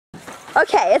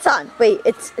Okay, it's on. Wait,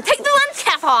 it's Take the lens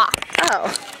cap off.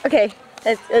 oh, okay.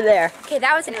 It's there. Okay,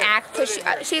 that was an act because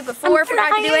she before forgot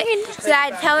to do it, so I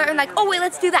had to tell her and like, oh wait,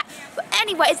 let's do that. But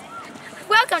anyways,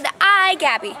 welcome to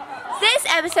Gabby. This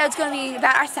episode's gonna be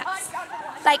about ourselves,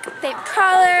 like favorite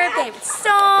color, favorite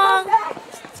song.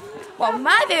 Well,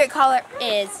 my favorite color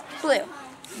is blue,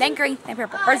 then green, then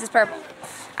purple. Hers is purple.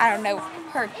 I don't know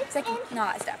her second and all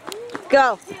that stuff.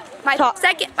 Go.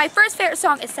 My first favorite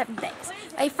song is Seven Things.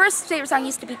 My first favorite song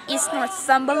used to be East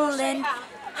Northumberland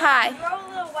High.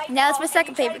 Now it's my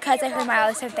second favorite because I heard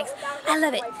Miley Seven Things. I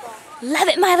love it. Love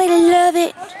it, Miley, love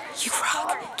it. You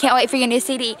rock. Can't wait for your new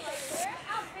CD.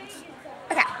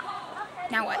 Okay.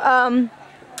 Now what?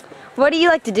 What do you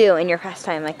like to do in your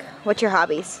pastime? Like, what's your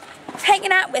hobbies?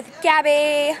 Hanging out with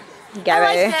Gabby.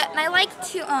 Gabby. I like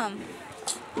to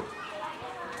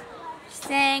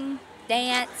sing,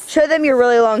 dance. Show them your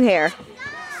really long hair.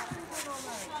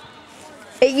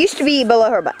 It used to be below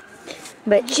her butt,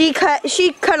 but she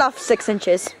cut off 6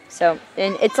 inches. So,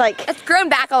 and it's like It's grown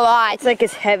back a lot. it's like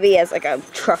as heavy as like a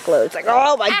truckload. It's like,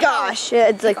 oh my gosh,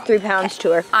 it's like 3 pounds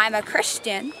to her. I'm a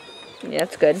Christian. Yeah,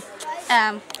 that's good.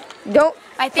 My Don't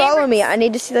follow favorite- me. I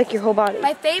need to see like your whole body.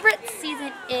 My favorite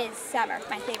season is summer.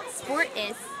 My favorite sport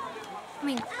is,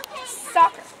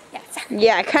 soccer. Yeah, soccer.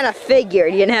 Yeah, I kind of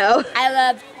figured, you know. I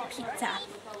love pizza.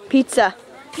 Pizza.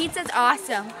 Pizza's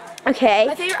awesome. Okay.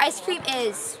 My favorite ice cream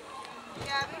is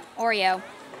Oreo.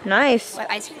 Nice. With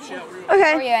ice cream.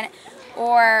 Okay. Oreo in it.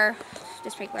 Or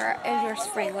just regular. Or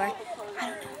just regular. I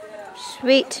don't know.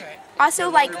 Sweet. Also,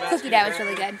 like, cookie dough is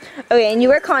really good. Okay, and you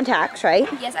wear contacts, right?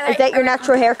 Yes, Is that your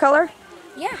natural hair color?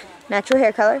 Yeah. Natural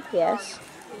hair color? Yes.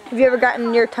 Have you ever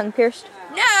gotten your tongue pierced?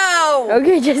 No!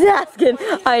 Okay, just asking.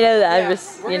 I know that. I'm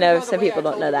just, you know, some people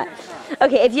don't know that.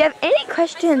 Okay, if you have any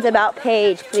questions about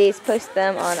Paige, please post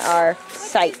them on our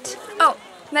site. Oh,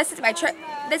 this is my trip.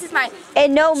 This is my.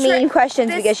 And no mean questions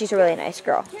this- because she's a really nice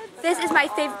girl. This is my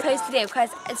favorite post to do because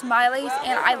it's Miley's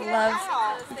and I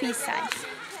love the peace signs.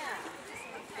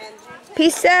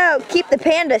 Peace out. Keep the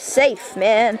panda safe,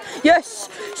 man. Yes.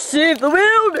 Save the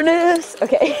wilderness.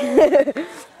 Okay.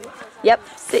 Yep.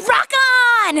 Rock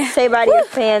on! Say bye to your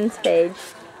fans, Paige.